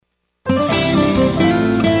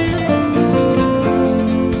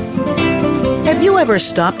ever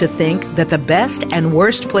stop to think that the best and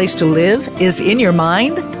worst place to live is in your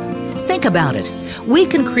mind? Think about it. We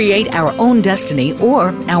can create our own destiny or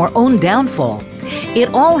our own downfall.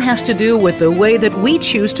 It all has to do with the way that we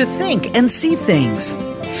choose to think and see things.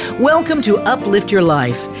 Welcome to Uplift Your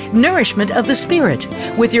Life, Nourishment of the Spirit,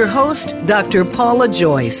 with your host, Dr. Paula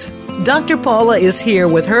Joyce. Dr. Paula is here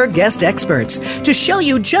with her guest experts to show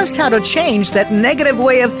you just how to change that negative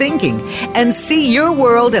way of thinking and see your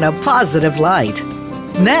world in a positive light.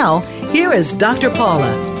 Now, here is Dr.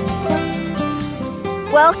 Paula.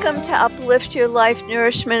 Welcome to Uplift Your Life,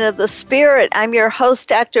 Nourishment of the Spirit. I'm your host,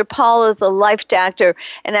 Dr. Paula, the Life Doctor,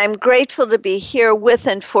 and I'm grateful to be here with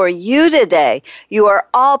and for you today. You are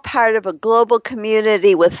all part of a global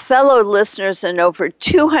community with fellow listeners in over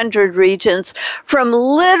 200 regions from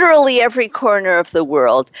literally every corner of the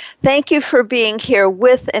world. Thank you for being here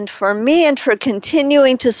with and for me and for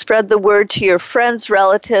continuing to spread the word to your friends,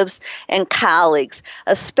 relatives, and colleagues.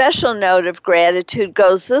 A special note of gratitude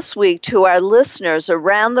goes this week to our listeners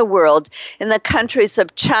around the world in the countries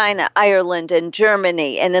of China, Ireland, and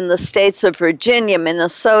Germany, and in the states of Virginia,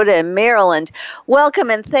 Minnesota, and Maryland. Welcome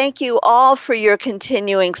and thank you all for your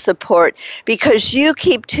continuing support. Because you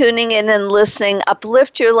keep tuning in and listening,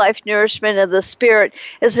 Uplift Your Life, Nourishment of the Spirit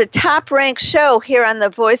is a top-ranked show here on the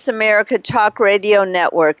Voice America Talk Radio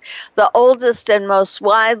Network, the oldest and most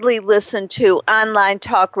widely listened to online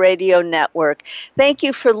talk radio network. Thank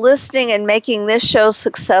you for listening and making this show's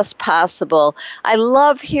success possible. I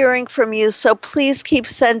love hearing from you, so please keep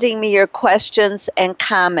sending me your questions and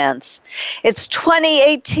comments. It's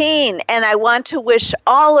 2018, and I want to wish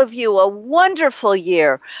all of you a wonderful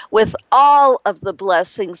year with all of the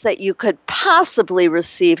blessings that you could possibly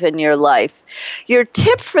receive in your life. Your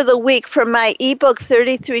tip for the week from my ebook,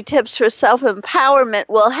 33 Tips for Self-Empowerment,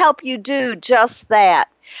 will help you do just that.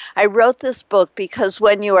 I wrote this book because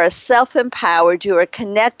when you are self-empowered, you are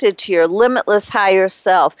connected to your limitless higher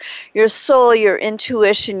self, your soul, your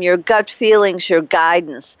intuition, your gut feelings, your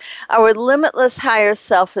guidance. Our limitless higher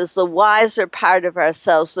self is the wiser part of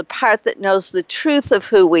ourselves, the part that knows the truth of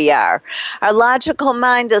who we are. Our logical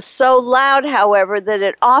mind is so loud, however, that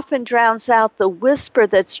it often drowns out the whisper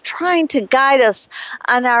that's trying to guide us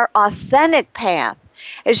on our authentic path.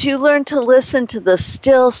 As you learn to listen to the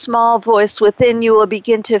still, small voice within, you will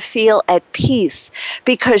begin to feel at peace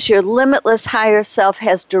because your limitless higher self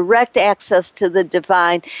has direct access to the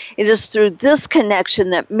divine. It is through this connection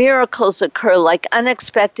that miracles occur, like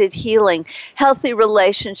unexpected healing, healthy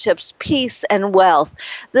relationships, peace, and wealth.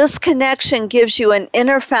 This connection gives you an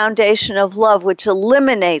inner foundation of love which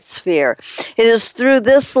eliminates fear. It is through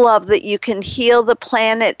this love that you can heal the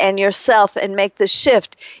planet and yourself and make the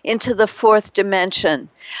shift into the fourth dimension.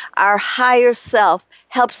 Our higher self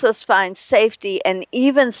helps us find safety and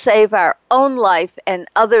even save our own life and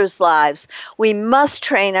others' lives. We must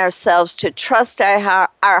train ourselves to trust our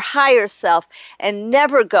higher self and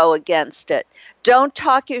never go against it. Don't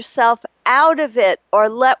talk yourself out of it or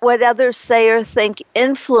let what others say or think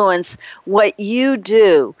influence what you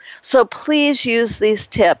do. So please use these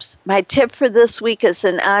tips. My tip for this week is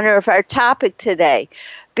in honor of our topic today.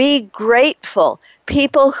 Be grateful.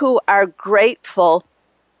 People who are grateful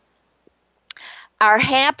are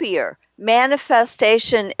happier.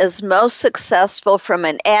 Manifestation is most successful from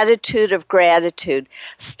an attitude of gratitude.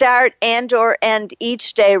 Start and/or end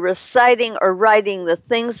each day reciting or writing the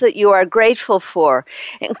things that you are grateful for.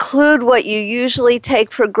 Include what you usually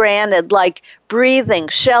take for granted, like breathing,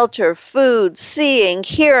 shelter, food, seeing,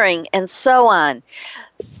 hearing, and so on.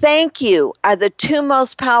 Thank you are the two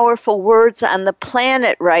most powerful words on the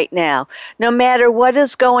planet right now. No matter what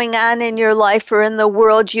is going on in your life or in the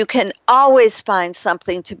world, you can always find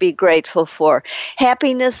something to be grateful for.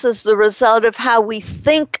 Happiness is the result of how we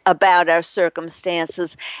think about our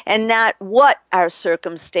circumstances and not what our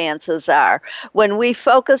circumstances are. When we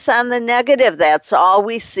focus on the negative, that's all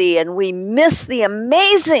we see, and we miss the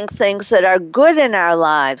amazing things that are good in our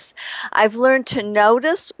lives. I've learned to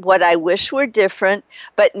notice what I wish were different,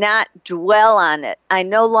 but not dwell on it. I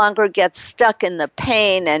no longer get stuck in the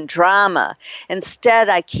pain and drama. Instead,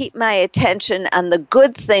 I keep my attention on the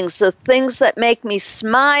good things, the things that make me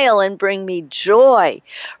smile and bring me joy.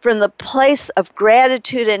 From the place of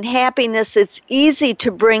gratitude and happiness, it's easy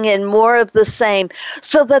to bring in more of the same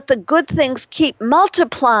so that the good things keep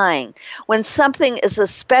multiplying. When something is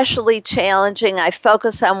especially challenging, I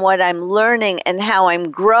focus on what I'm learning and how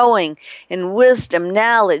I'm growing in wisdom,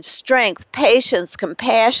 knowledge, strength, patience,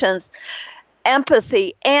 compassion,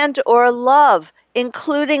 empathy, and or love,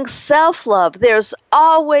 including self-love. There's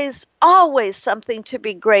always something to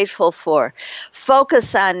be grateful for.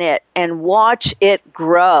 Focus on it and watch it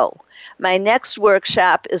grow. My next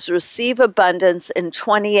workshop is Receive Abundance in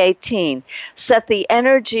 2018. Set the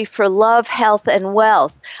energy for love, health, and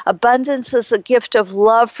wealth. Abundance is a gift of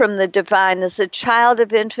love from the divine. As a child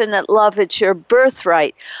of infinite love, it's your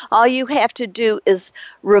birthright. All you have to do is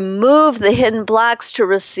remove the hidden blocks to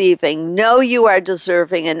receiving. Know you are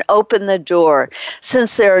deserving and open the door.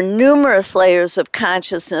 Since there are numerous layers of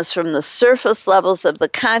consciousness, from the surface levels of the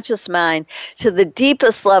conscious mind to the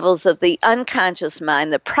deepest levels of the unconscious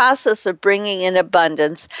mind, the process of bringing in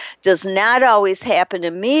abundance does not always happen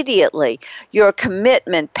immediately. Your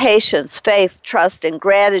commitment, patience, faith, trust, and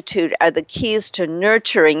gratitude are the keys to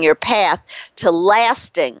nurturing your path to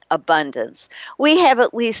lasting abundance. We have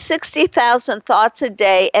at least 60,000 thoughts a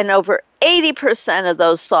day, and over 80% of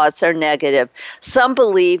those thoughts are negative. Some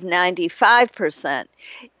believe 95%.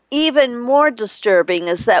 Even more disturbing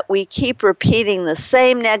is that we keep repeating the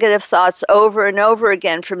same negative thoughts over and over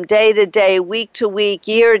again from day to day, week to week,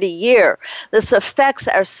 year to year. This affects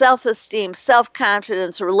our self-esteem,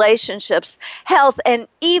 self-confidence, relationships, health, and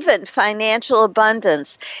even financial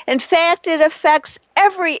abundance. In fact, it affects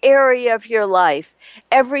every area of your life.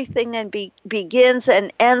 Everything begins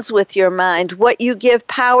and ends with your mind. What you give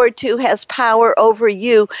power to has power over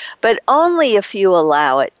you, but only if you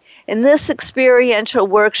allow it. In this experiential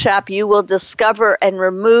workshop, you will discover and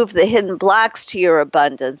remove the hidden blocks to your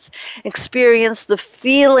abundance. Experience the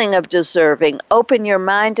feeling of deserving. Open your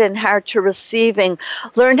mind and heart to receiving.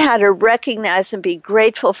 Learn how to recognize and be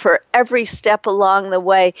grateful for every step along the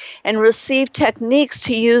way, and receive techniques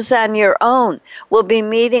to use on your own. We'll be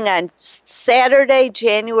meeting on Saturday,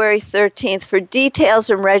 January 13th. For details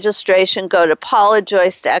and registration, go to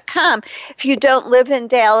paulajoyce.com. If you don't live in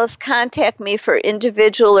Dallas, contact me for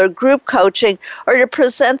individual or group coaching, or to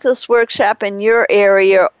present this workshop in your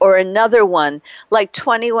area, or another one like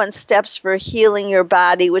 21 Steps for Healing Your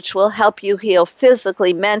Body, which will help you heal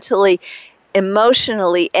physically, mentally,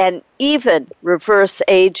 emotionally, and even reverse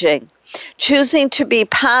aging. Choosing to be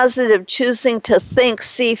positive, choosing to think,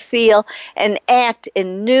 see, feel, and act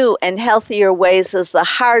in new and healthier ways is the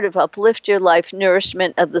heart of Uplift Your Life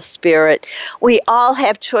Nourishment of the Spirit. We all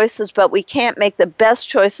have choices, but we can't make the best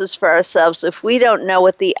choices for ourselves if we don't know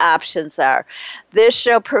what the options are. This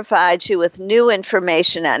show provides you with new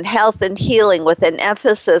information on health and healing, with an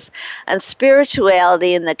emphasis on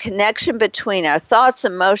spirituality and the connection between our thoughts,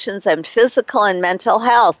 emotions, and physical and mental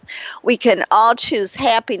health. We can all choose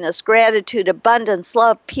happiness, gratitude, abundance,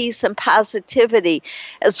 love, peace, and positivity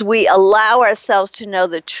as we allow ourselves to know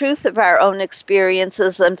the truth of our own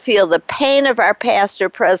experiences and feel the pain of our past or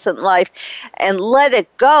present life and let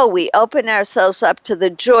it go. We open ourselves up to the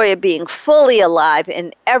joy of being fully alive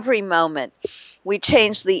in every moment. We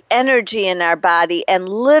change the energy in our body and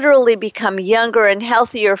literally become younger and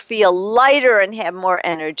healthier, feel lighter and have more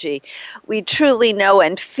energy. We truly know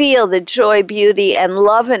and feel the joy, beauty, and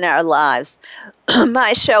love in our lives.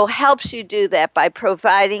 My show helps you do that by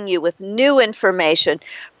providing you with new information,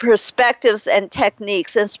 perspectives and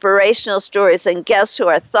techniques, inspirational stories, and guests who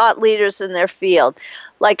are thought leaders in their field,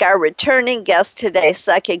 like our returning guest today,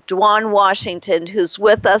 Psychic Dwan Washington, who's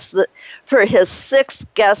with us for his 6th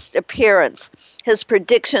guest appearance. His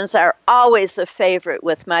predictions are always a favorite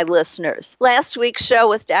with my listeners. Last week's show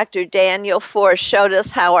with Dr. Daniel Force showed us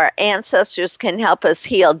how our ancestors can help us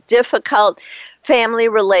heal difficult family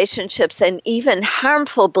relationships and even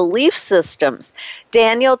harmful belief systems.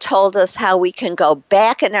 Daniel told us how we can go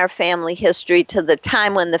back in our family history to the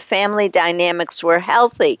time when the family dynamics were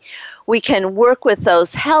healthy. We can work with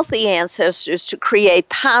those healthy ancestors to create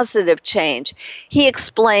positive change. He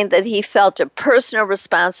explained that he felt a personal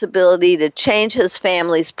responsibility to change his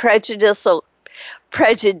family's prejudicial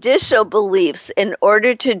beliefs in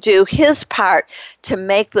order to do his part to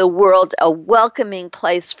make the world a welcoming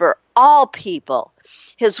place for all people.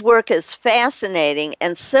 His work is fascinating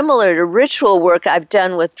and similar to ritual work I've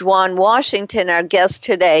done with Dwan Washington, our guest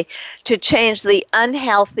today, to change the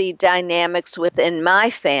unhealthy dynamics within my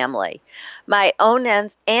family. My own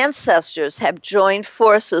ancestors have joined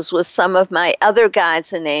forces with some of my other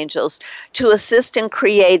guides and angels to assist in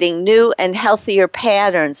creating new and healthier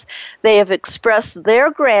patterns. They have expressed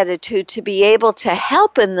their gratitude to be able to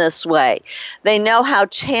help in this way. They know how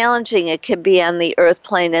challenging it can be on the earth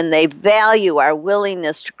plane, and they value our willingness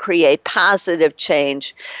willingness to create positive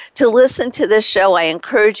change. To listen to this show, I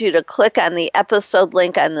encourage you to click on the episode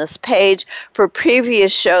link on this page. For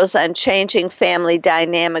previous shows on changing family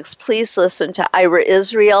dynamics, please listen to Ira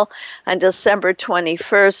Israel on December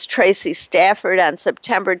 21st, Tracy Stafford on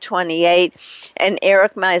September 28th, and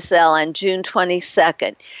Eric Mizell on June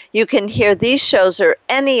 22nd. You can hear these shows or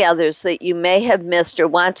any others that you may have missed or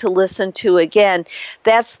want to listen to again.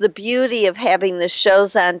 That's the beauty of having the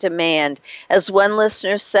shows on demand. As one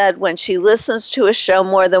listener said, when she listens to a show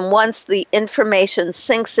more than once, the information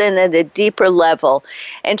sinks in at a deeper level,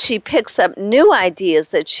 and she picks up new ideas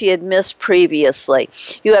that she had missed previously.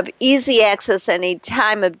 You have easy access any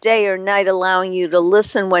time of day or night, allowing you to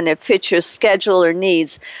listen when it fits your schedule or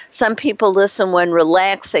needs. Some people listen when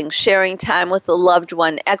relaxing, sharing time with a loved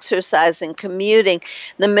one, exercising, commuting,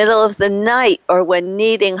 in the middle of the night, or when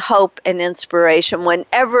needing hope and inspiration.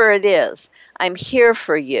 Whenever it is, I'm here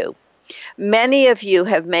for you. Many of you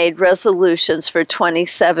have made resolutions for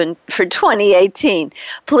 2018.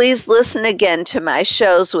 Please listen again to my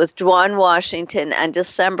shows with Dwan Washington on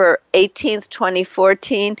December 18th,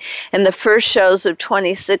 2014, and the first shows of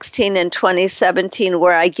 2016 and 2017,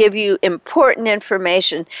 where I give you important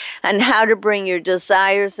information on how to bring your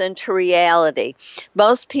desires into reality.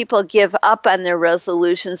 Most people give up on their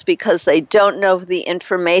resolutions because they don't know the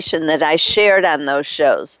information that I shared on those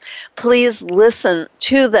shows. Please listen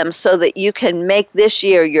to them so that you can make this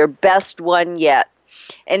year your best one yet.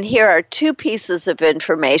 And here are two pieces of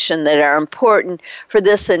information that are important for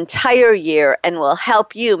this entire year and will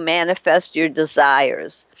help you manifest your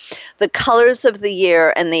desires. The colors of the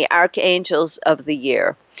year and the archangels of the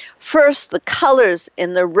year. First, the colors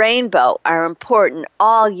in the rainbow are important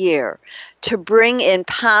all year. To bring in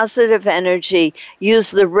positive energy, use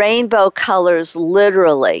the rainbow colors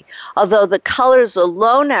literally. Although the colors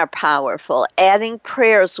alone are powerful, adding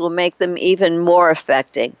prayers will make them even more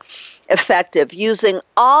effective. Using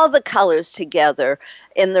all the colors together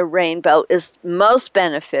in the rainbow is most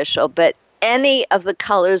beneficial, but any of the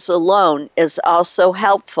colors alone is also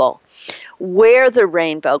helpful. Wear the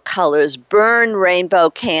rainbow colors, burn rainbow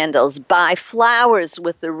candles, buy flowers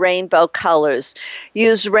with the rainbow colors,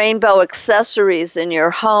 use rainbow accessories in your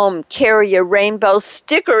home, carry a rainbow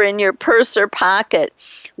sticker in your purse or pocket,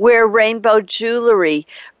 wear rainbow jewelry,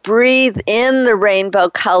 breathe in the rainbow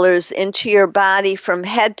colors into your body from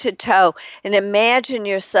head to toe, and imagine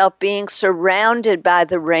yourself being surrounded by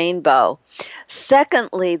the rainbow.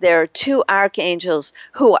 Secondly, there are two archangels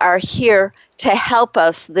who are here to help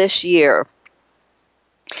us this year.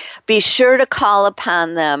 Be sure to call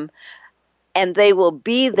upon them, and they will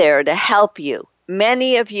be there to help you.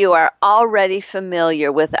 Many of you are already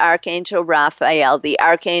familiar with Archangel Raphael, the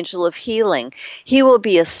Archangel of Healing. He will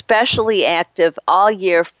be especially active all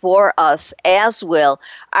year for us, as will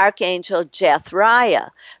Archangel Jethriah,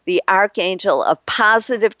 the Archangel of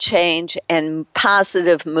positive change and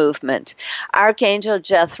positive movement. Archangel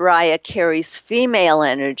Jethriah carries female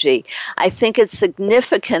energy. I think it's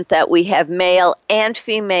significant that we have male and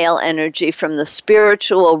female energy from the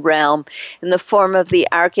spiritual realm in the form of the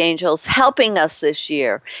archangels helping us this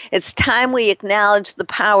year. It's time we acknowledge the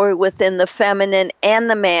power within the feminine and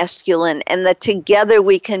the masculine, and that together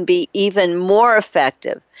we can be even more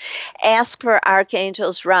effective. Ask for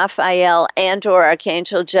Archangels Raphael and or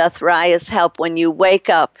Archangel Jethriah's help when you wake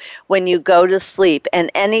up, when you go to sleep,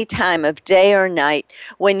 and any time of day or night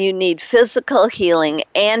when you need physical healing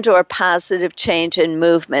and or positive change and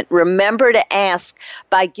movement. Remember to ask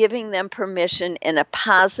by giving them permission in a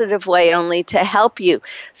positive way only to help you.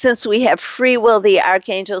 Since we have free will, the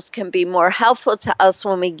archangels can be more helpful to us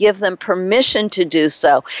when we give them permission to do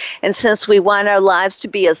so. And since we want our lives to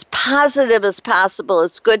be as positive as possible,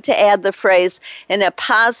 it's good to add the phrase in a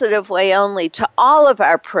positive way only to all of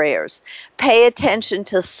our prayers. Pay attention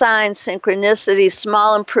to signs, synchronicity,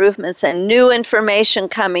 small improvements, and new information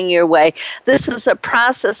coming your way. This is a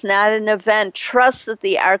process, not an event. Trust that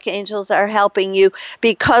the archangels are helping you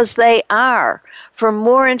because they are. For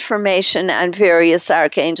more information on various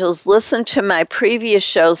archangels, listen to my previous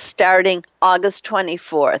shows starting August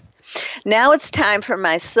 24th. Now it's time for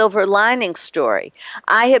my silver lining story.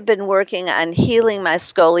 I have been working on healing my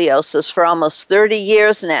scoliosis for almost 30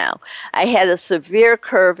 years now. I had a severe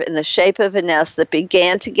curve in the shape of an S that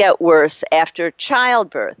began to get worse after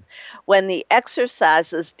childbirth. When the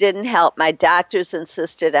exercises didn't help, my doctors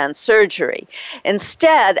insisted on surgery.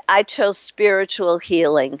 Instead, I chose spiritual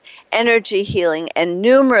healing, energy healing, and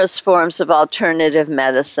numerous forms of alternative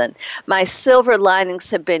medicine. My silver linings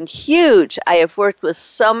have been huge. I have worked with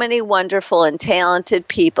so many many wonderful and talented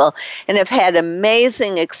people and have had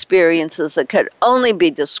amazing experiences that could only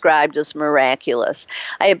be described as miraculous.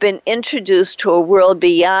 I have been introduced to a world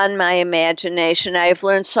beyond my imagination. I have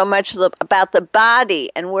learned so much about the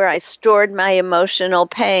body and where I stored my emotional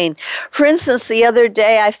pain. For instance, the other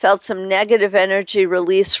day I felt some negative energy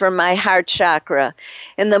release from my heart chakra.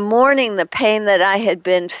 In the morning, the pain that I had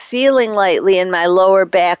been feeling lately in my lower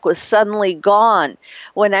back was suddenly gone.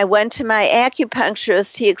 When I went to my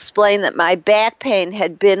acupuncturist, he explained that my back pain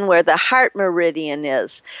had been where the heart meridian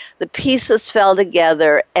is. The pieces fell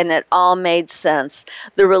together and it all made sense.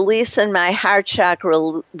 The release in my heart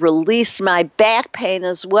chakra released my back pain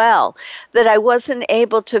as well. That I wasn't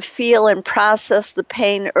able to feel and process the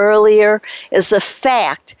pain earlier is a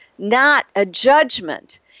fact, not a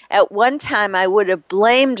judgment. At one time, I would have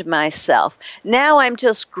blamed myself. Now I'm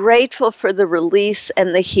just grateful for the release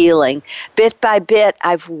and the healing. Bit by bit,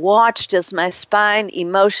 I've watched as my spine,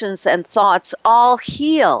 emotions, and thoughts all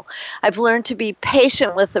heal. I've learned to be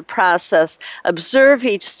patient with the process, observe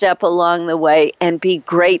each step along the way, and be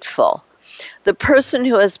grateful. The person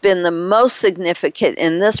who has been the most significant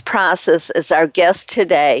in this process is our guest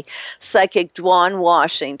today, Psychic Dwan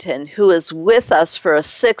Washington, who is with us for a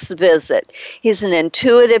 6th visit. He's an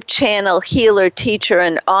intuitive channel, healer, teacher,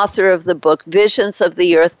 and author of the book Visions of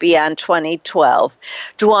the Earth Beyond 2012.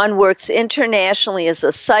 Dwan works internationally as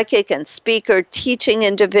a psychic and speaker, teaching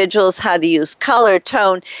individuals how to use color,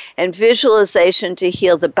 tone, and visualization to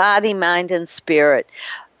heal the body, mind, and spirit.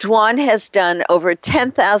 Dwan has done over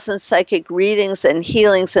 10,000 psychic readings and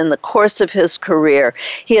healings in the course of his career.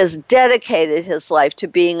 He has dedicated his life to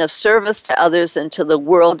being of service to others and to the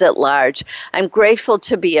world at large. I'm grateful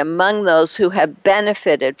to be among those who have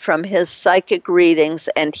benefited from his psychic readings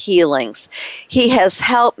and healings. He has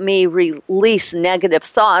helped me release negative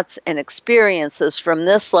thoughts and experiences from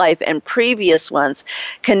this life and previous ones,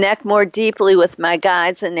 connect more deeply with my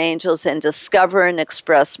guides and angels, and discover and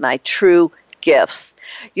express my true gifts.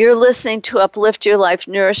 You're listening to Uplift Your Life,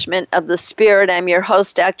 Nourishment of the Spirit. I'm your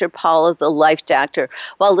host, Dr. Paula, the Life Doctor.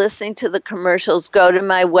 While listening to the commercials, go to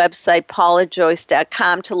my website,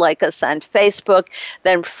 paulajoyce.com, to like us on Facebook.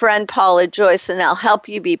 Then friend Paula Joyce, and I'll help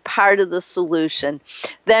you be part of the solution.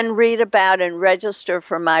 Then read about and register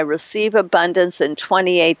for my Receive Abundance in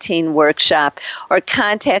 2018 workshop, or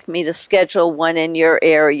contact me to schedule one in your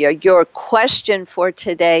area. Your question for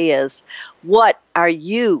today is, what are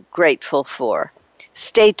you grateful for?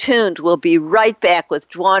 Stay tuned. We'll be right back with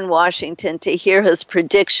Dwan Washington to hear his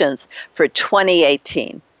predictions for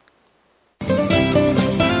 2018.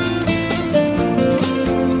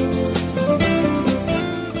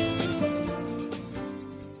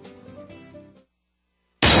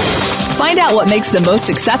 Find out what makes the most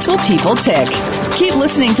successful people tick. Keep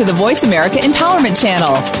listening to the Voice America Empowerment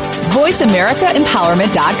Channel.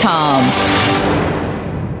 VoiceAmericaEmpowerment.com.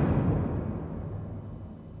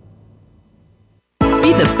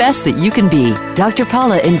 Be the best that you can be. Dr.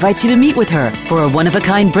 Paula invites you to meet with her for a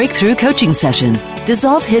one-of-a-kind breakthrough coaching session.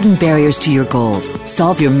 Dissolve hidden barriers to your goals,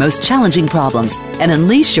 solve your most challenging problems, and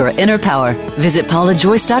unleash your inner power. Visit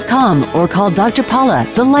paulajoyce.com or call Dr. Paula,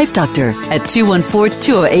 the Life Doctor, at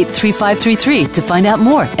 214-208-3533 to find out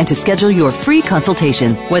more and to schedule your free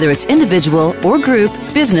consultation. Whether it's individual or group,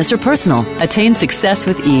 business or personal, attain success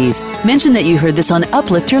with ease. Mention that you heard this on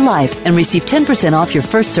Uplift Your Life and receive 10% off your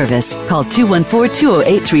first service. Call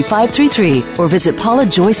 214-208-3533 or visit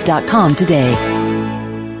paulajoyce.com today.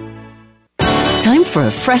 Time for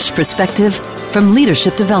a fresh perspective. From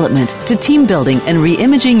leadership development to team building and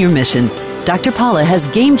re-imaging your mission, Dr. Paula has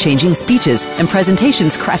game-changing speeches and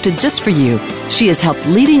presentations crafted just for you. She has helped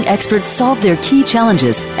leading experts solve their key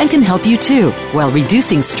challenges and can help you too, while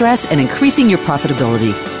reducing stress and increasing your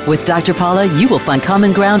profitability. With Dr. Paula, you will find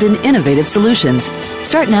common ground and innovative solutions.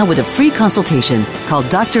 Start now with a free consultation. Call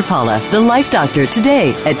Dr. Paula, the Life Doctor,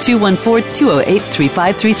 today at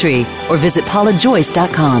 214-208-3533 or visit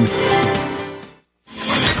paulajoyce.com.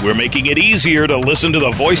 We're making it easier to listen to the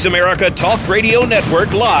Voice America Talk Radio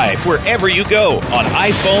Network live wherever you go on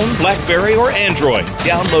iPhone, BlackBerry, or Android.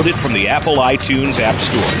 Download it from the Apple iTunes App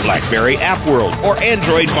Store, BlackBerry App World, or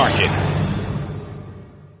Android Market.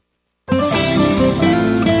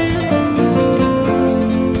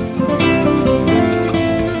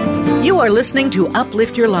 You are listening to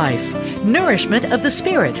Uplift Your Life, Nourishment of the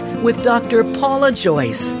Spirit with Dr. Paula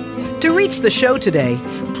Joyce. To reach the show today,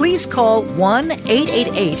 please call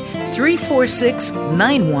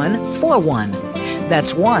 1-888-346-9141.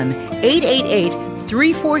 That's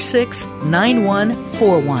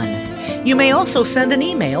 1-888-346-9141. You may also send an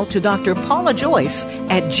email to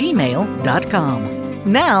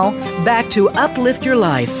drpaulajoyce@gmail.com. Now, back to Uplift Your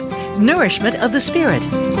Life, Nourishment of the Spirit.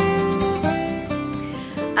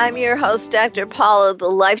 I'm your host, Dr. Paula, the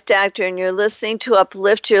Life Doctor, and you're listening to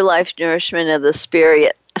Uplift Your Life Nourishment of the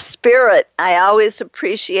Spirit. I always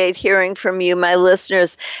appreciate hearing from you, my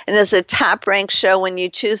listeners. And as a top-ranked show, when you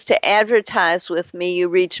choose to advertise with me, you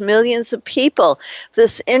reach millions of people. If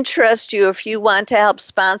this interests you, if you want to help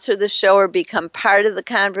sponsor the show or become part of the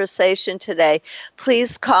conversation today,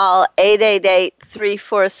 please call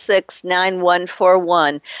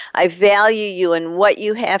 888-346-9141. I value you and what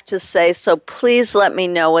you have to say, so please let me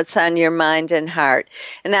know what's on your mind and heart.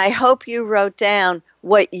 And I hope you wrote down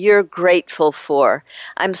what you're grateful for.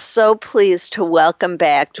 I'm so pleased to welcome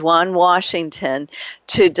back Dwan Washington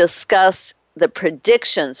to discuss the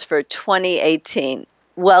predictions for 2018.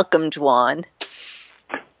 Welcome, Dwan.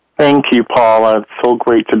 Thank you, Paula. It's so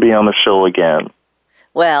great to be on the show again.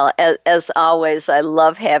 Well, as always, I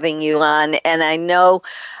love having you on, and I know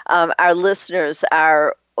our listeners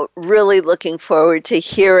are really looking forward to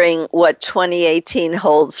hearing what 2018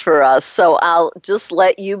 holds for us. So I'll just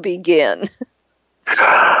let you begin.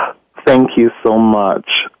 Thank you so much.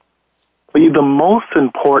 The most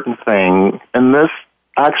important thing, and this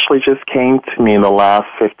actually just came to me in the last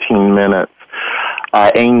 15 minutes,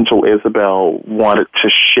 Angel Isabel wanted to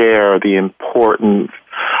share the importance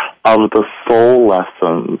of the soul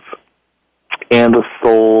lessons and the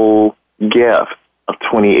soul gift of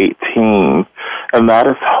 2018, and that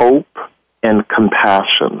is hope and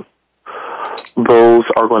compassion. Those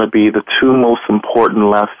are going to be the two most important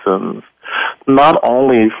lessons, not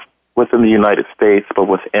only within the United States, but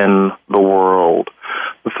within the world.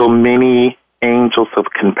 So many angels of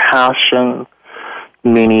compassion,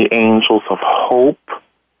 many angels of hope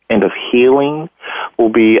and of healing will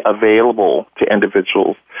be available to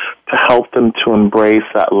individuals to help them to embrace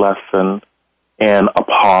that lesson in a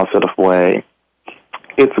positive way.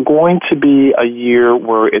 It's going to be a year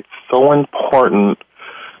where it's so important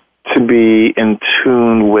to be in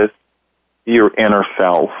tune with your inner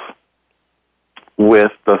self,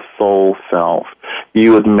 with the soul self.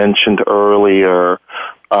 You had mentioned earlier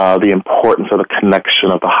the importance of the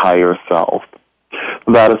connection of the higher self.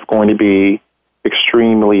 That is going to be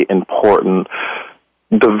extremely important.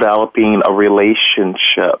 Developing a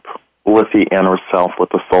relationship with the inner self, with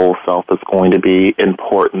the soul self, is going to be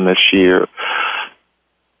important this year.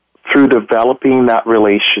 Through developing that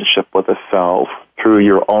relationship with the self, through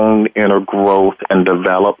your own inner growth and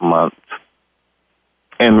development,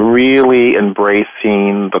 and really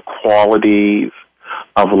embracing the qualities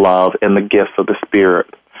of love and the gifts of the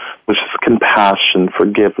Spirit, which is compassion,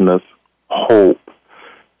 forgiveness, hope,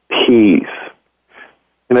 peace.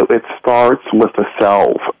 It starts with the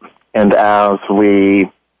self, and as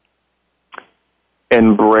we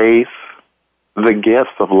embrace the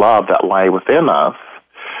gifts of love that lie within us,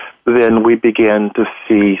 then we begin to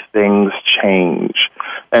see things change.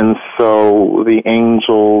 And so the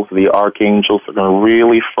angels, the archangels, are going to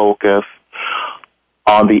really focus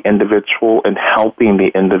on the individual and helping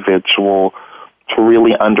the individual to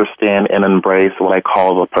really understand and embrace what I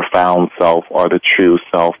call the profound self, or the true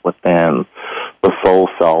self within the soul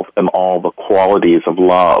self, and all the qualities of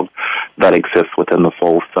love that exist within the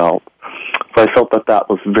soul self. So I felt that that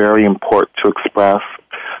was very important to express.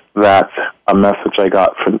 That's a message I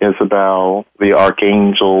got from Isabel, the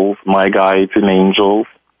archangels, my guides and angels.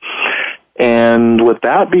 And with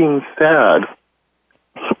that being said,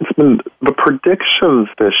 it's been the predictions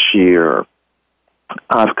this year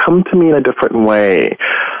have come to me in a different way.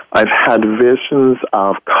 I've had visions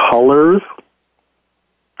of colors,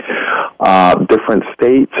 different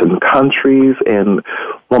states and countries, and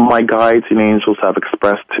one of my guides and angels have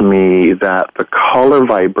expressed to me that the color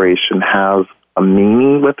vibration has a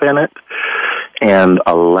meaning within it and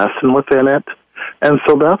a lesson within it. And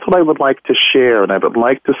so that's what I would like to share, and I would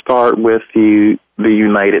like to start with the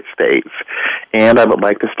United States, and I would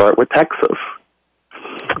like to start with Texas.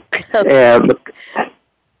 And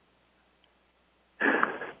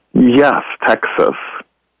yes, Texas.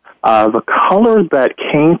 The color that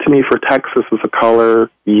came to me for Texas is the color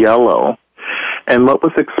yellow. And what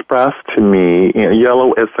was expressed to me,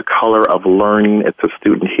 yellow is the color of learning. It's a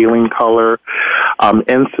student healing color.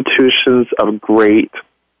 Institutions of great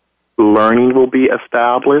learning will be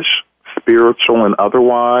established, spiritual and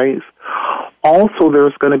otherwise. Also,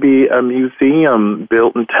 there's going to be a museum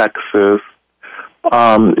built in Texas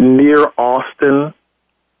near Austin,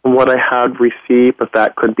 what I had received, but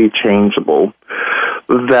that could be changeable,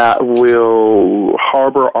 that will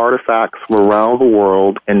harbor artifacts from around the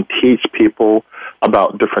world and teach people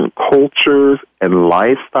about different cultures and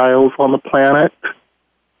lifestyles on the planet.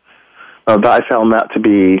 I found that to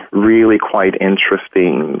be really quite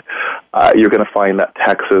interesting. You're going to find that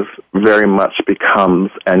Texas very much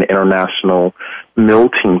becomes an international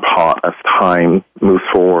melting pot as time moves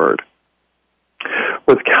forward.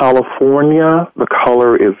 With California, the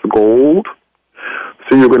color is gold.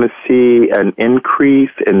 So you're going to see an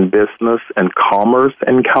increase in business and commerce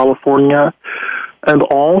in California. And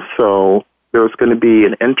also, there's going to be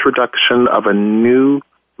an introduction of a new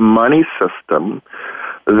money system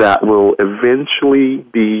that will eventually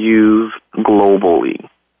be used globally.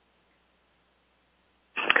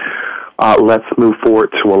 Let's move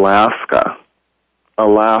forward to Alaska.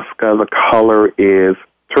 Alaska, the color is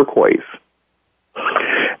turquoise.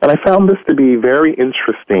 And I found this to be very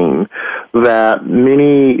interesting, that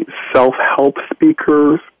many self-help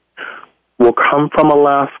speakers will come from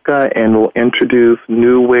Alaska and will introduce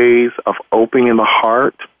new ways of opening the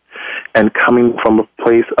heart and coming from a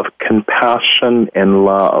place of compassion and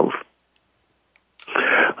love.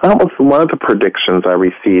 That was one of the predictions I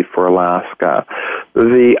received for Alaska.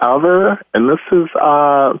 The other, and this is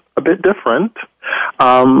a bit different,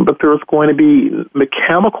 but there's going to be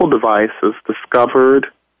mechanical devices discovered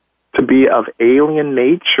to be of alien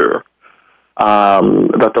nature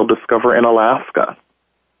that they'll discover in Alaska.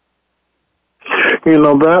 You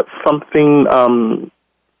know, that's something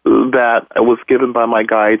that was given by my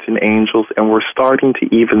guides and angels, and we're starting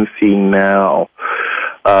to even see now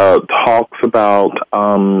talks about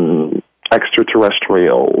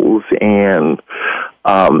extraterrestrials and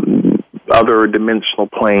other dimensional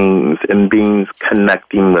planes and beings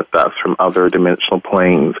connecting with us from other dimensional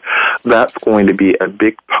planes. That's going to be a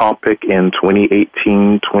big topic in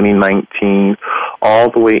 2018, 2019, all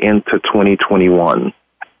the way into 2021.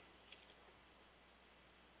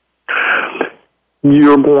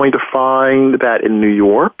 You're going to find that in New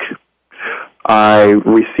York, I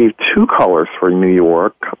received two colors for New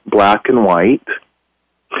York, black and white.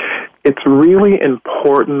 It's really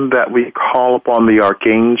important that we call upon the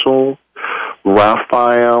archangel,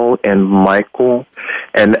 Raphael and Michael,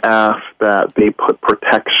 and ask that they put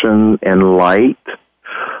protection and light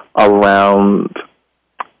around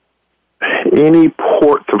any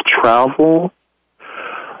ports of travel,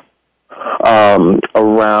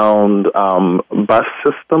 around bus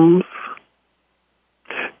systems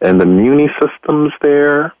and the Muni systems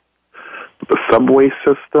there, the subway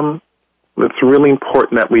system. It's really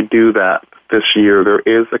important that we do that this year. There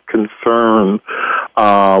is a concern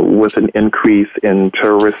with an increase in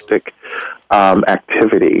terroristic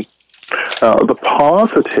activity. The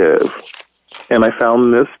positive, and I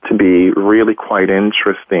found this to be really quite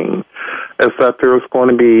interesting, is that there's going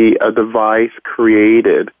to be a device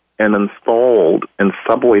created and installed in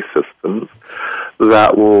subway systems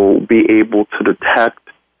that will be able to detect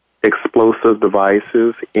explosive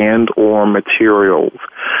devices and or materials.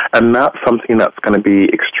 And that's something that's going to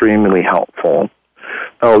be extremely helpful.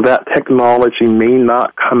 Now, that technology may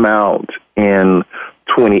not come out in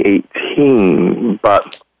 2018,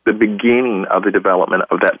 but the beginning of the development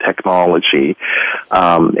of that technology,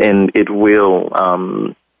 and it will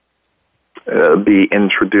be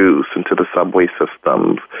introduced into the subway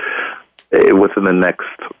systems within the next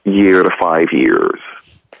year to 5 years.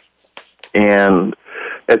 And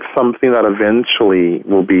it's something that eventually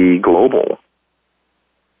will be global.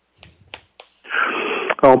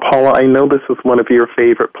 Oh, Paula, I know this is one of your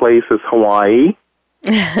favorite places, Hawaii.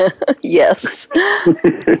 Yes.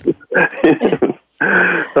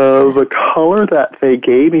 The color that they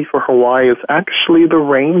gave me for Hawaii is actually the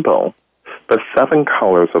rainbow, the 7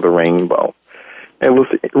 colors of the rainbow. It was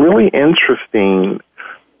really interesting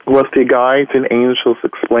what the guides and angels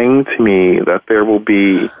explained to me, that there will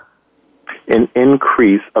be an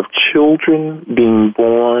increase of children being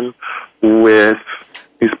born with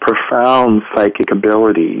these profound psychic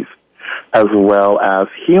abilities as well as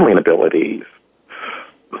healing abilities.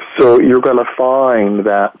 So you're going to find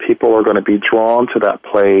that people are going to be drawn to that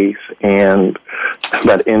place, and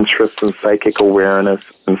that interest in psychic awareness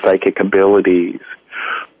and psychic abilities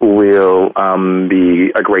will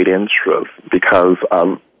be a great interest, because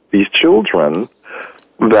these children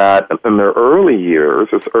that in their early years,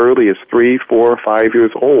 as early as 3, 4, 5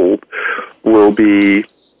 years old, will be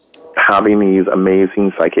having these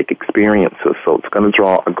amazing psychic experiences. So it's going to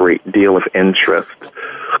draw a great deal of interest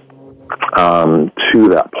to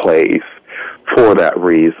that place for that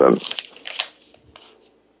reason.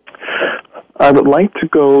 I would like to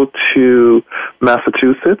go to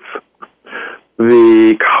Massachusetts.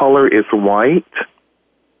 The color is white.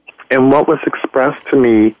 And what was expressed to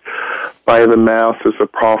me by the masters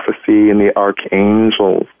of prophecy and the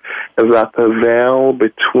archangels is that the veil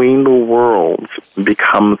between the worlds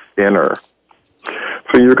becomes thinner.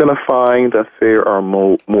 So you're going to find that there are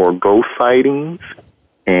more ghost sightings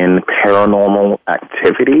and paranormal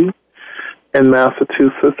activity in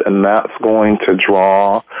Massachusetts, and that's going to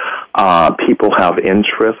draw people have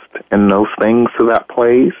interest in those things to that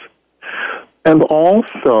place. And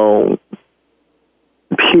also,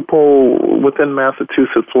 people within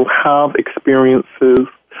Massachusetts will have experiences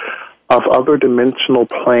of other dimensional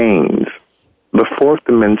planes, the fourth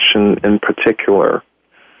dimension in particular,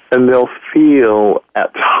 and they'll feel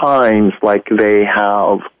at times like they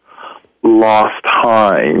have lost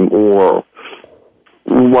time, or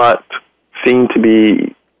what seemed to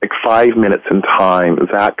be like 5 minutes in time is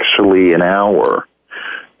actually an hour.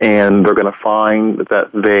 And they're going to find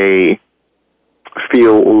that they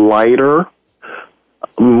feel lighter,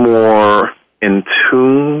 more in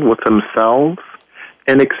tune with themselves,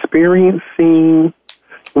 and experiencing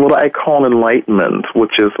what I call enlightenment,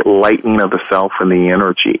 which is lightening of the self and the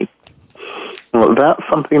energy. Well, that's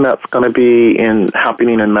something that's going to be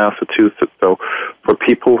happening in Massachusetts. So for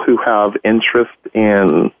people who have interest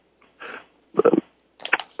in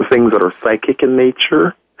things that are psychic in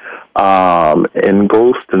nature, and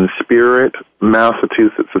ghost and spirit,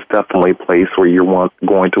 Massachusetts is definitely a place where you're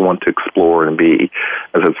going to want to explore and be,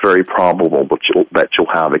 as it's very probable that you'll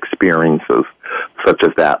have experiences such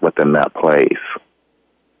as that within that place.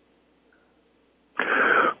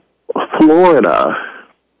 Florida,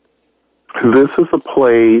 this is a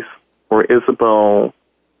place where Isabel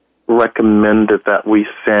recommended that we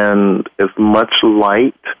send as much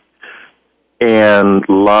light and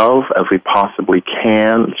love as we possibly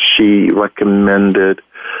can. She recommended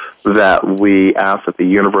that we ask that the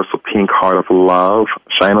universal pink heart of love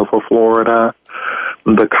shine over Florida.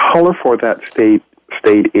 The color for that state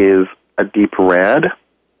is a deep red.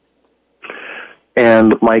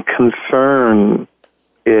 And my concern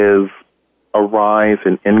is a rise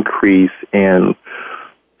and increase in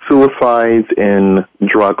suicides and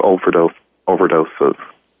drug overdoses.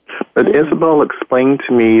 But Isabel explained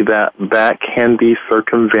to me that can be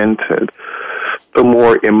circumvented. The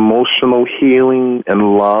more emotional healing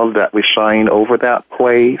and love that we shine over that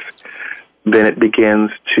place, then it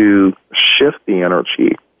begins to shift the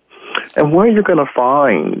energy. And what you're going to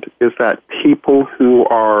find is that people who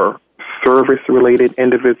are service-related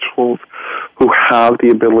individuals who have the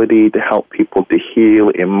ability to help people to heal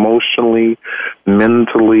emotionally,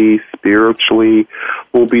 mentally, spiritually,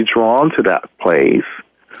 will be drawn to that place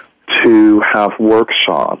to have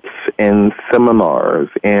workshops and seminars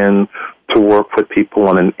and to work with people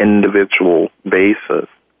on an individual basis.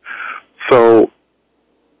 So,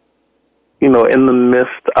 in the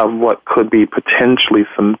midst of what could be potentially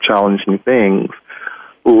some challenging things,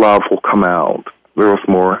 love will come out. There was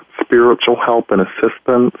more spiritual help and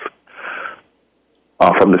assistance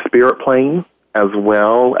from the spirit plane, as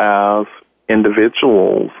well as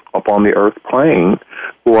individuals upon the earth plane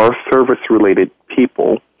who are service-related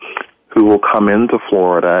people who will come into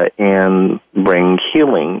Florida and bring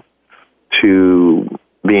healing to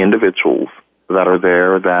the individuals that are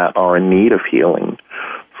there that are in need of healing.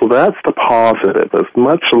 So that's the positive. As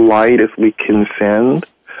much light as we can send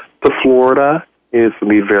to Florida is to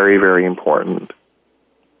be very, very important.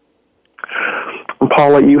 And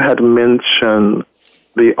Paula, you had mentioned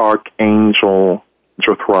the Archangel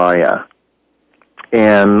Jethriah,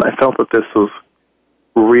 and I felt that this was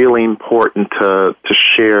really important to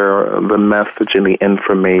share the message and the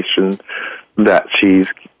information that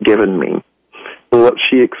she's given me. What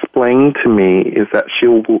she explained to me is that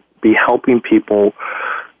she'll be helping people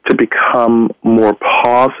to become more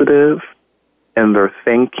positive in their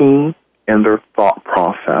thinking and their thought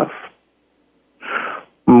process.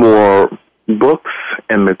 More books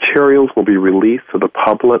and materials will be released to the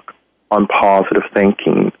public on positive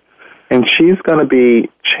thinking. And she's going to be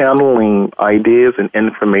channeling ideas and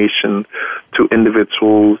information to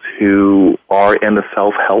individuals who are in the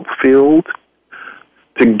self-help field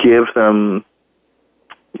to give them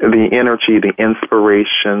the energy, the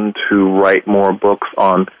inspiration to write more books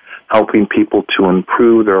on helping people to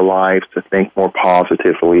improve their lives, to think more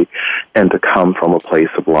positively, and to come from a place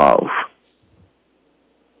of love.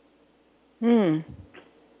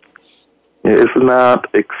 Isn't that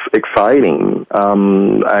exciting?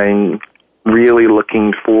 I'm really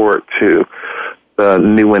looking forward to the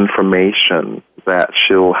new information that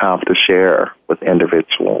she'll have to share with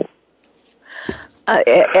individuals.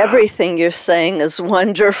 Everything you're saying is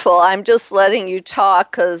wonderful. I'm just letting you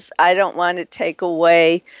talk because I don't want to take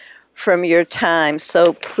away from your time.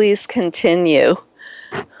 So please continue.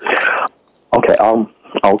 Okay,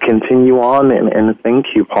 I'll continue on, and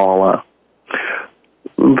thank you, Paula.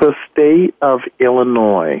 The state of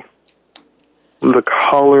Illinois, the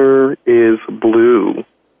color is blue.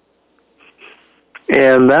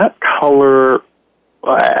 And that color,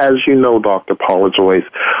 as you know, Dr. Paula Joyce,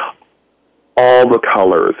 all the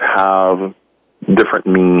colors have different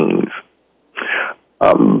meanings.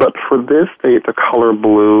 But for this state, the color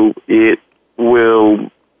blue, it will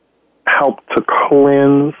help to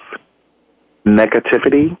cleanse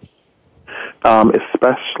negativity,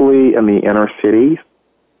 especially in the inner cities.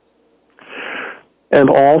 And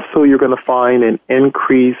also you're going to find an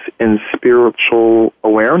increase in spiritual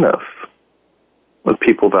awareness with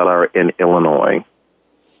people that are in Illinois.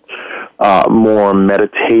 More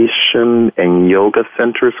meditation and yoga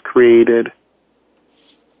centers created.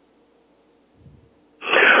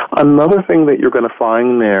 Another thing that you're going to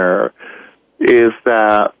find there is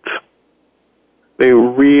that they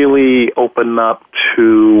really open up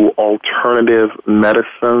to alternative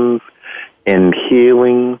medicines and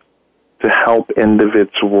healing to help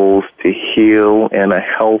individuals to heal in a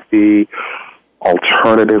healthy,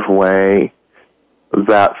 alternative way.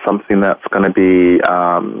 That's something that's going to be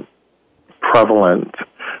prevalent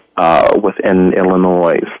within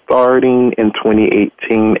Illinois, starting in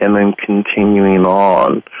 2018 and then continuing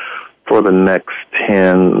on for the next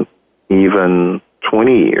 10, even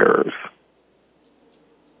 20 years.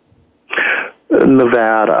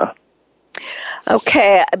 Nevada.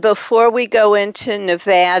 Okay, before we go into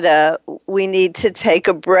Nevada, we need to take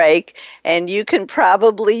a break, and you can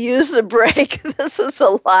probably use a break. This is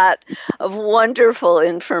a lot of wonderful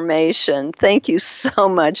information. Thank you so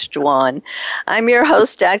much, Dwan. I'm your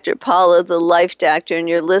host, Dr. Paula, the Life Doctor, and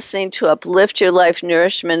you're listening to Uplift Your Life,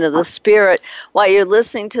 Nourishment of the Spirit. While you're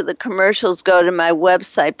listening to the commercials, go to my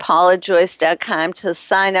website, paulajoyce.com, to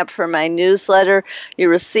sign up for my newsletter. You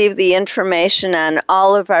receive the information on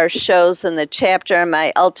all of our shows and the chapter on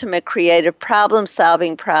my ultimate creative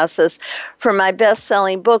problem-solving process for my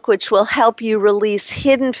best-selling book, which will help you release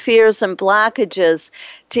hidden fears and blockages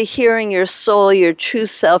to hearing your soul, your true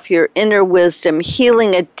self, your inner wisdom,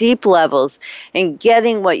 healing at deep levels, and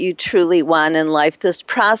getting what you truly want in life. This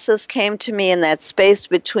process came to me in that space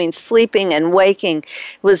between sleeping and waking. It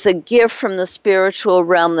was a gift from the spiritual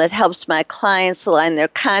realm that helps my clients align their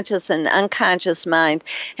conscious and unconscious mind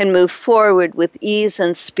and move forward with ease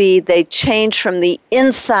and speed. They change from the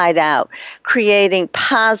inside out, creating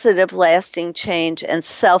positive, lasting change and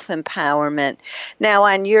self-empowerment. Now,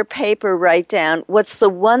 on your paper, write down, what's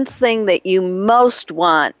the one thing that you most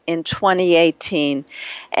want in 2018?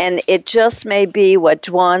 And it just may be what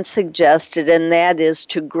Dwan suggested, and that is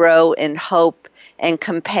to grow in hope and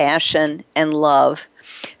compassion and love.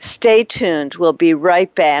 Stay tuned. We'll be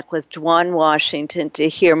right back with Dwan Washington to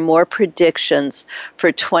hear more predictions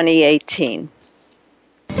for 2018.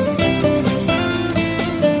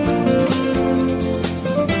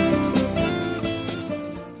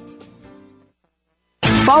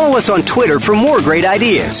 Follow us on Twitter for more great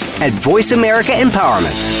ideas at Voice America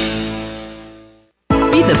Empowerment.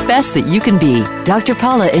 Be the best that you can be. Dr.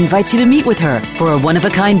 Paula invites you to meet with her for a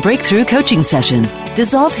one-of-a-kind breakthrough coaching session.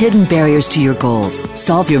 Dissolve hidden barriers to your goals,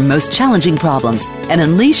 solve your most challenging problems, and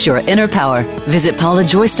unleash your inner power. Visit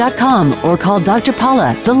paulajoyce.com or call Dr.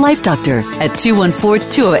 Paula, the Life Doctor, at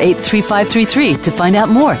 214-208-3533 to find out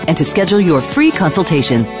more and to schedule your free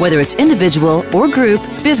consultation. Whether it's individual or group,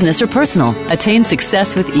 business or personal, attain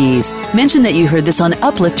success with ease. Mention that you heard this on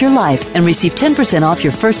Uplift Your Life and receive 10% off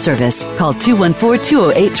your first service. Call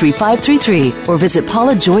 214-208-3533 or visit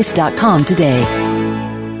paulajoyce.com today.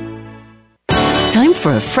 Time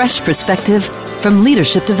for a fresh perspective. From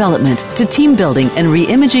leadership development to team building and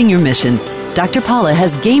re-imaging your mission, Dr. Paula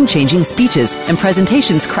has game-changing speeches and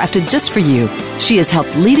presentations crafted just for you. She has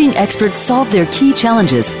helped leading experts solve their key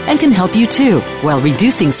challenges and can help you too, while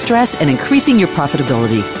reducing stress and increasing your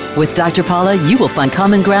profitability. With Dr. Paula, you will find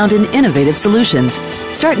common ground and innovative solutions.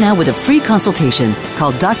 Start now with a free consultation.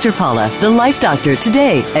 Call Dr. Paula, the Life Doctor,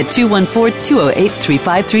 today at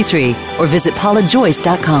 214-208-3533 or visit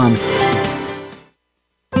paulajoyce.com.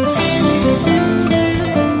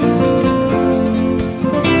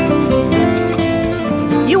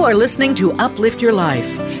 You are listening to Uplift Your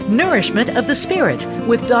Life, Nourishment of the Spirit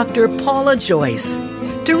with Dr. Paula Joyce.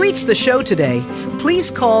 To reach the show today,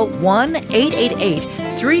 please call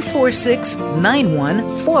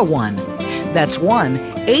 1-888-346-9141. That's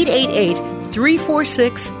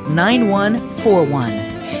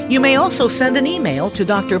 1-888-346-9141. You may also send an email to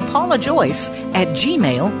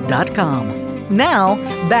drpaulajoyce@gmail.com. Now,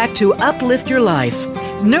 back to Uplift Your Life,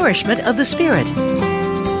 Nourishment of the Spirit.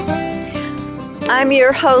 I'm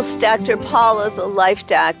your host, Dr. Paula, the Life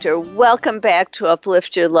Doctor. Welcome back to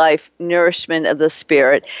Uplift Your Life, Nourishment of the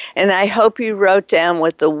Spirit. And I hope you wrote down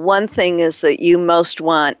what the one thing is that you most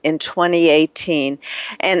want in 2018.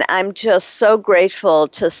 And I'm just so grateful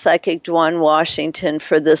to Psychic Dwan Washington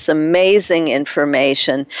for this amazing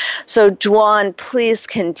information. So, Dwan, please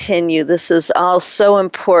continue. This is all so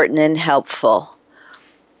important and helpful.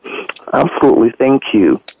 Absolutely. Thank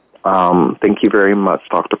you. Thank you very much,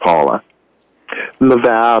 Dr. Paula.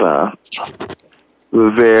 Nevada,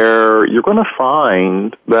 you're going to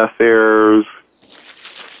find that there's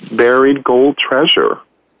buried gold treasure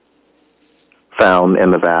found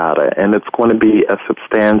in Nevada, and it's going to be a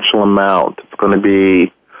substantial amount. It's going to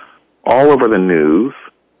be all over the news.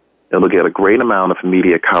 It'll get a great amount of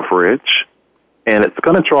media coverage, and it's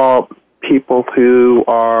going to draw people who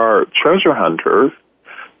are treasure hunters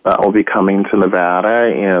that will be coming to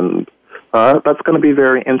Nevada, and that's going to be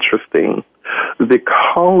very interesting. The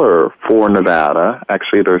color for Nevada,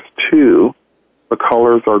 actually there's two. The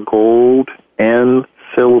colors are gold and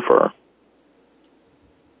silver.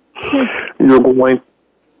 You're going...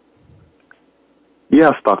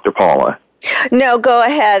 Yes, Dr. Paula. No, go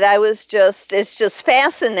ahead. It's just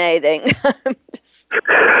fascinating.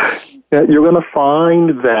 Yeah, you're going to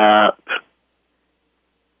find that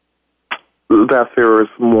there is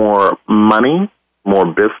more money, more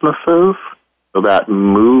businesses that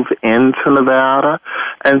move into Nevada.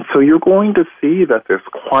 And so you're going to see that there's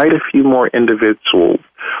quite a few more individuals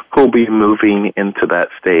who'll be moving into that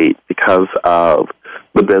state because of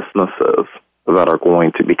the businesses that are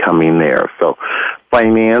going to be coming there. So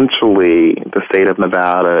financially, the state of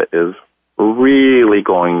Nevada is really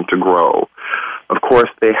going to grow. Of course,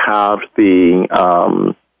 they have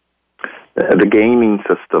the gaming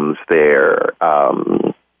systems there.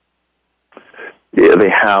 They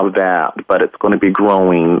have that, but it's going to be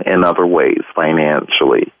growing in other ways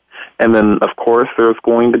financially. And then, of course, there's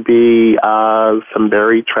going to be some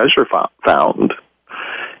buried treasure found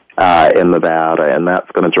in Nevada, and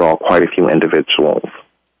that's going to draw quite a few individuals.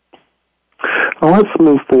 Now let's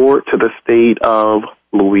move forward to the state of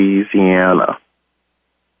Louisiana.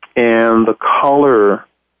 And the color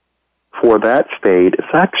for that state is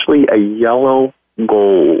actually a yellow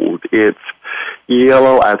gold. It's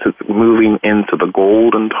yellow as it's moving into the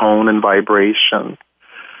golden tone and vibration.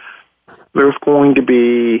 There's going to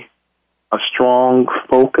be a strong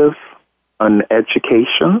focus on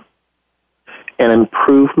education and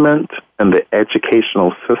improvement in the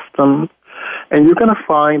educational system. And you're going to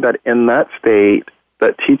find that in that state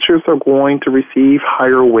that teachers are going to receive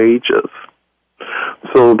higher wages.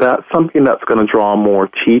 So that's something that's going to draw more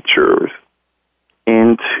teachers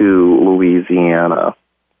into Louisiana.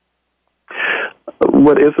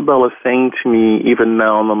 What Isabel is saying to me, even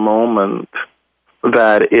now in the moment,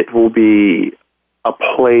 that it will be a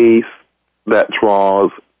place that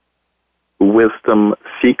draws wisdom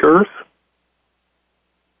seekers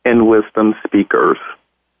and wisdom speakers.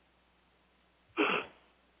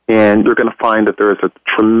 And you're going to find that there is a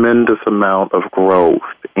tremendous amount of growth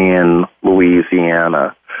in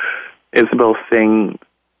Louisiana. Isabel's saying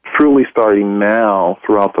truly starting now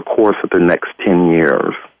throughout the course of the next 10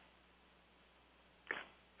 years.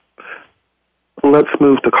 Let's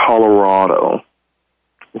move to Colorado.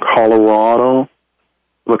 Colorado,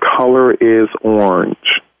 the color is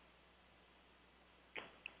orange.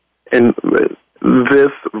 And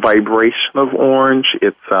this vibration of orange,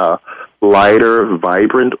 it's a lighter,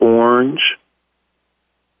 vibrant orange.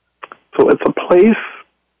 So it's a place,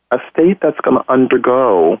 a state that's going to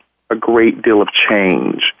undergo a great deal of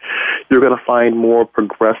change. You're going to find more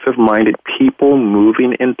progressive-minded people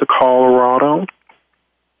moving into Colorado.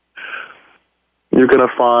 You're going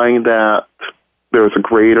to find that there's a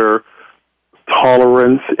greater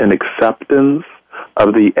tolerance and acceptance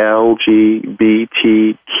of the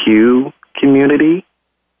LGBTQ community.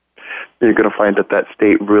 You're going to find that that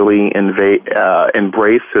state really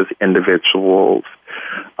embraces individuals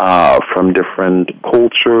from different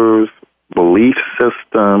cultures, belief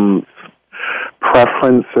systems,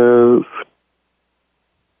 preferences,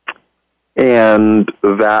 and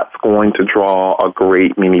that's going to draw a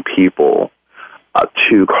great many people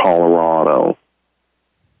to Colorado.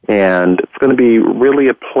 And it's going to be really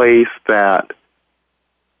a place that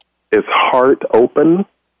is heart open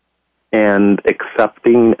and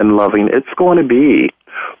accepting and loving. It's going to be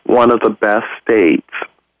one of the best states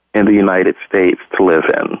in the United States to live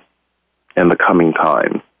in the coming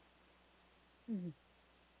time.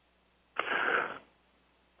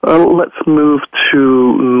 Let's move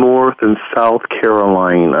to North and South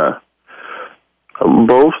Carolina.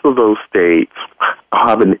 Both of those states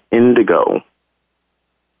have an indigo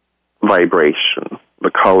vibration.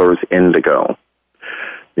 The color is indigo.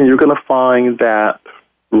 And you're going to find that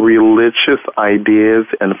religious ideas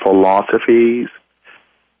and philosophies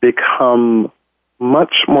become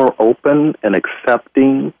much more open and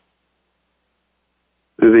accepting.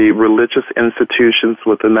 The religious institutions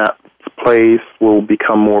within that place will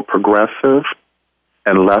become more progressive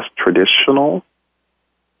and less traditional,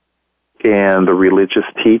 and the religious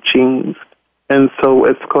teachings. And so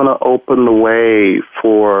it's going to open the way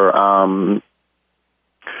for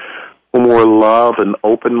more love and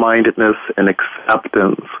open-mindedness and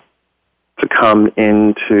acceptance to come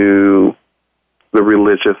into the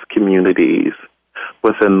religious communities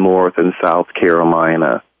within North and South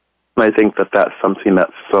Carolina. And I think that that's something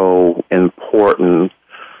that's so important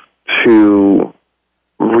to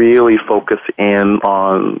really focus in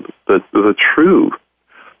on the truth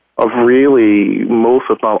of really most,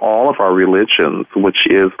 if not all, of our religions, which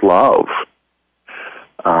is love,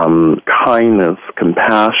 kindness,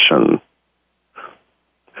 compassion,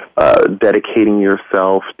 dedicating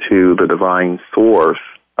yourself to the divine source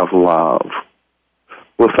of love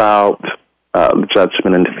without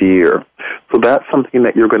judgment and fear. So that's something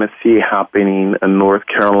that you're going to see happening in North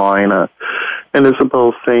Carolina. And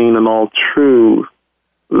Isabel's saying, in all truth,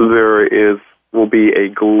 there will be a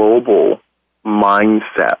global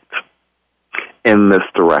mindset in this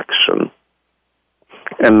direction.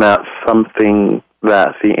 And that's something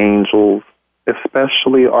that the angels,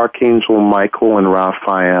 especially Archangel Michael and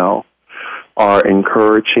Raphael, are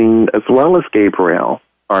encouraging, as well as Gabriel,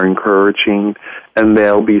 are encouraging, and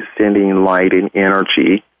they'll be sending light and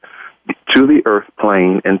energy to the earth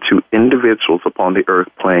plane and to individuals upon the earth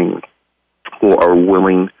plane who are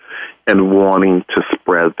willing and wanting to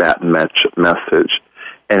spread that message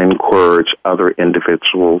and encourage other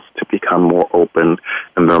individuals to become more open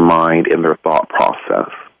in their mind and their thought process.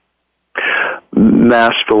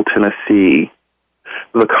 Nashville, Tennessee,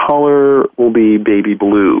 the color will be baby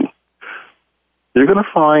blue. You're going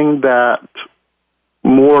to find that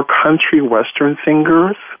more country western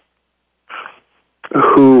singers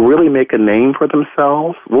who really make a name for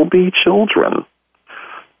themselves will be children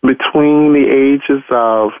between the ages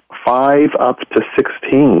of 5 up to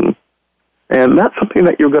 16. And that's something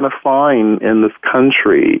that you're going to find in this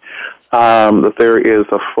country, that there is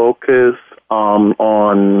a focus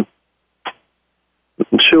on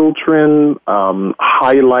children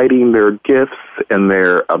highlighting their gifts and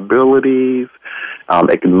their abilities,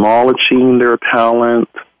 acknowledging their talent.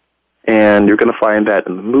 And you're going to find that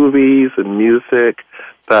in the movies and music,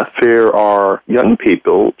 that there are young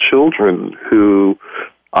people, children, who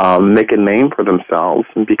make a name for themselves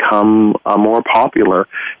and become more popular,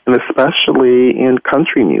 and especially in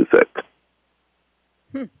country music.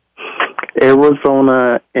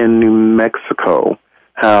 Arizona and New Mexico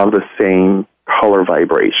have the same color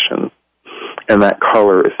vibration, and that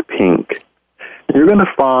color is pink. And you're going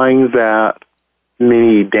to find that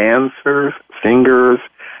many dancers, singers,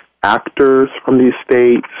 actors from these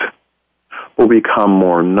states will become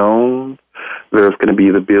more known. There's going to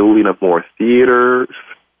be the building of more theaters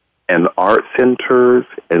and art centers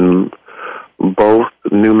in both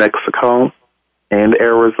New Mexico and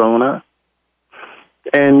Arizona.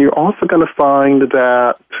 And you're also going to find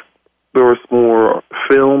that there's more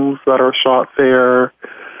films that are shot there,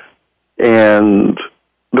 and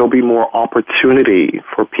there'll be more opportunity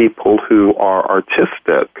for people who are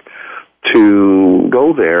artistic to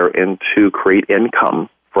go there and to create income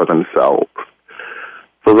for themselves.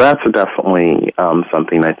 So that's definitely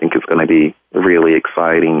something I think is going to be really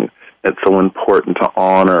exciting. It's so important to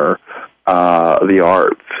honor the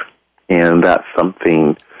arts, and that's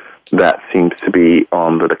something that seems to be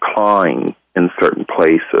on the decline in certain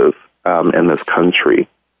places in this country.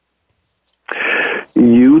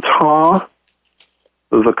 Utah,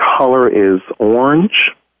 the color is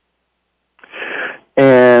orange,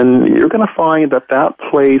 and you're going to find that that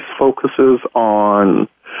place focuses on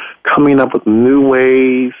coming up with new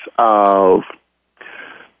ways of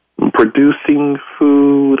producing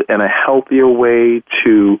food and a healthier way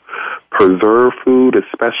to preserve food,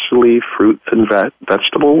 especially fruits and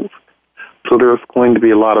vegetables. So there's going to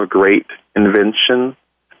be a lot of great invention,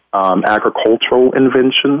 agricultural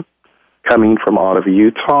invention coming from out of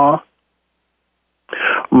Utah.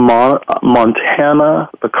 Montana,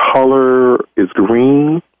 the color is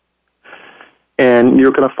green. And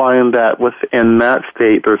you're going to find that within that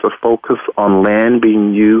state, there's a focus on land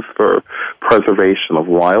being used for preservation of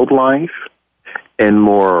wildlife and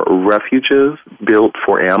more refuges built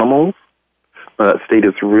for animals. That state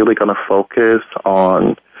is really going to focus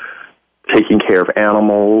on taking care of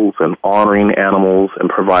animals and honoring animals and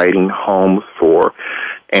providing homes for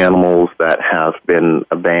animals that have been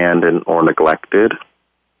abandoned or neglected.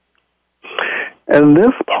 And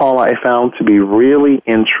this, Paula, I found to be really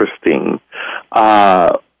interesting.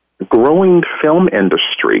 Growing film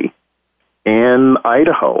industry in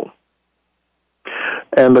Idaho.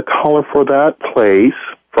 And the color for that place,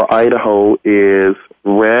 for Idaho, is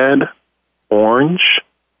red, orange,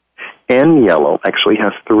 and yellow. Actually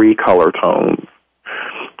has 3 color tones.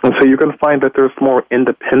 And so you're going to find that there's more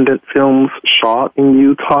independent films shot in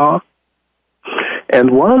Utah.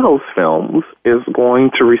 And one of those films is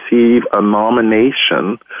going to receive a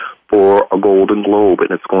nomination for a Golden Globe,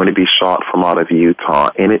 and it's going to be shot from out of Utah,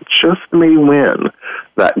 and it just may win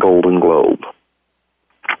that Golden Globe.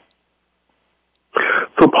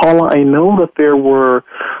 So, Paula, I know that there were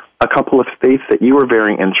a couple of states that you were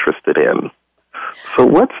very interested in. So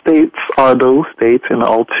what states are those states? And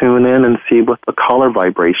I'll tune in and see what the color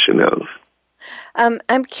vibration is.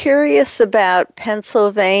 I'm curious about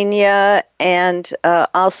Pennsylvania and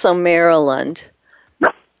also Maryland.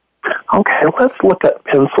 Okay, let's look at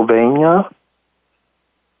Pennsylvania.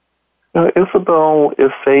 Isabel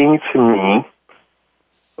is saying to me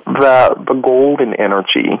that the golden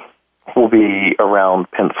energy will be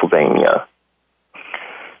around Pennsylvania.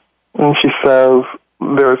 And she says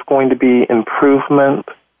there's going to be improvement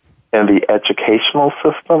in the educational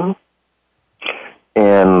system,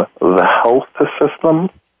 in the health system.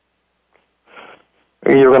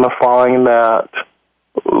 You're going to find that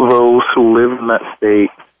those who live in that state,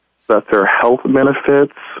 that their health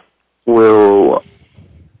benefits will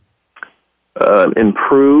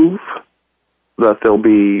improve, that there'll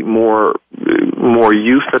be more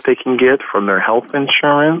use that they can get from their health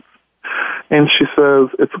insurance. And she says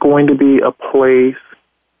it's going to be a place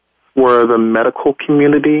where the medical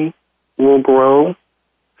community will grow,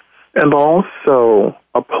 and also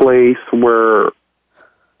a place where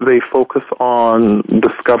they focus on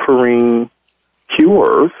discovering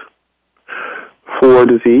cures for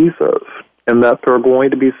diseases, and that there are going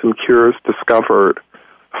to be some cures discovered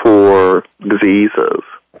for diseases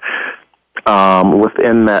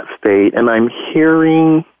within that state. And I'm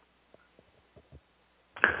hearing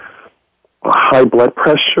high blood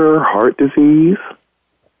pressure, heart disease,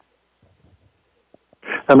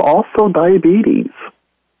 and also diabetes.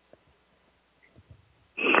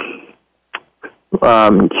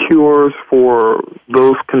 Cures for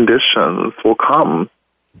those conditions will come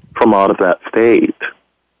from out of that state.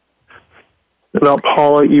 Now,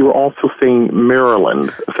 Paula, you were also saying Maryland.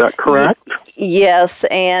 Is that correct? Yes,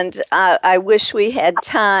 and I wish we had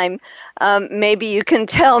time. Maybe you can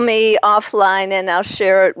tell me offline, and I'll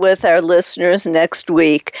share it with our listeners next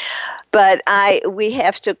week. But we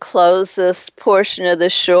have to close this portion of the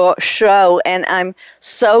show, and I'm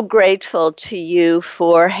so grateful to you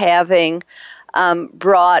for having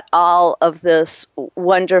brought all of this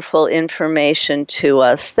wonderful information to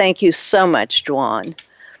us. Thank you so much, Dwan.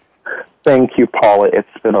 Thank you, Paula. It's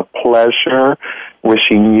been a pleasure.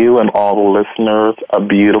 Wishing you and all the listeners a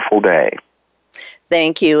beautiful day.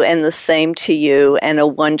 Thank you, and the same to you, and a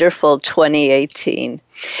wonderful 2018.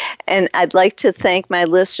 And I'd like to thank my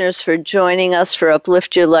listeners for joining us for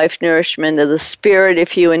Uplift Your Life Nourishment of the Spirit.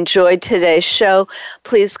 If you enjoyed today's show,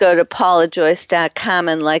 please go to paulajoyce.com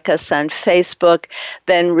and like us on Facebook.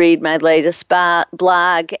 Then read my latest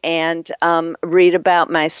blog and read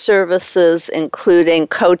about my services, including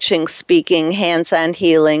coaching, speaking, hands-on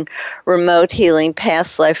healing, remote healing,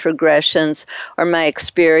 past life regressions, or my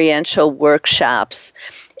experiential workshops.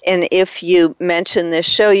 And if you mention this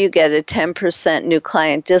show, you get a 10% new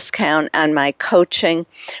client discount on my coaching,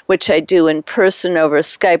 which I do in person, over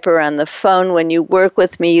Skype, or on the phone. When you work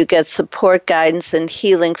with me, you get support, guidance, and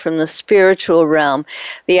healing from the spiritual realm.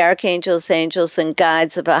 The archangels, angels, and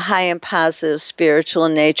guides of a high and positive spiritual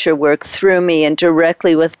nature work through me and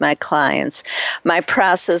directly with my clients. My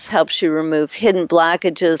process helps you remove hidden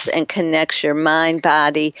blockages and connects your mind,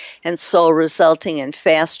 body, and soul, resulting in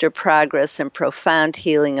faster progress and profound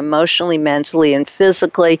healing emotionally, mentally, and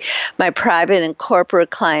physically. My private and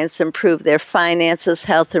corporate clients improve their finances,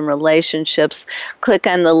 health, and relationships. Click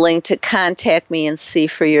on the link to contact me and see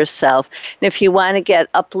for yourself. And if you want to get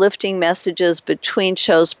uplifting messages between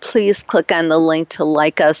shows, please click on the link to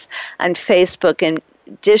like us on Facebook. In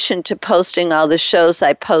addition to posting all the shows,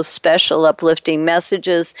 I post special uplifting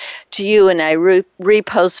messages to you, and I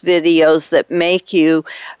repost videos that make you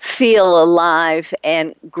feel alive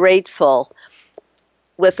and grateful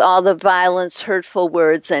with all the violence, hurtful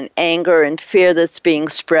words, and anger and fear that's being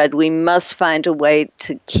spread, we must find a way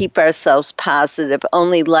to keep ourselves positive.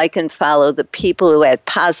 Only like and follow the people who add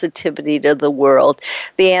positivity to the world.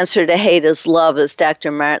 The answer to hate is love, as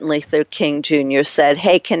Dr. Martin Luther King Jr. said.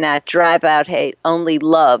 Hate cannot drive out hate. Only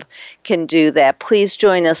love can do that. Please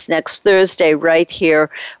join us next Thursday right here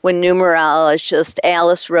when numerologist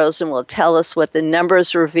Alice Rosen will tell us what the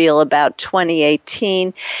numbers reveal about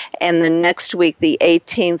 2018. And the next week, the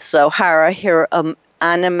 18th, Zohara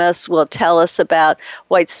Hieronymus will tell us about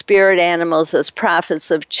white spirit animals as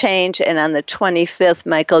prophets of change. And on the 25th,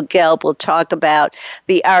 Michael Gelb will talk about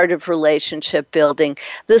the art of relationship building.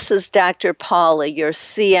 This is Dr. Paula, your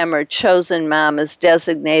CM or chosen mom, as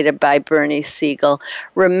designated by Bernie Siegel.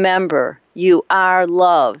 Remember, you are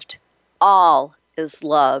loved. All is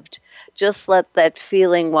loved. Just let that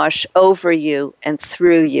feeling wash over you and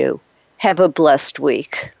through you. Have a blessed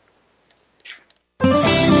week.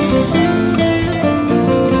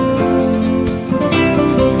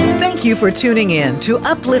 Thank you for tuning in to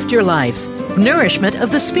Uplift Your Life, Nourishment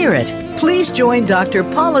of the Spirit. Please join Dr.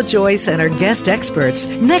 Paula Joyce and her guest experts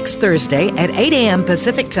next Thursday at 8 a.m.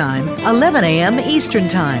 Pacific Time, 11 a.m. Eastern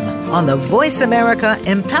Time on the Voice America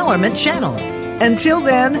Empowerment Channel. Until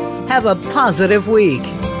then, have a positive week.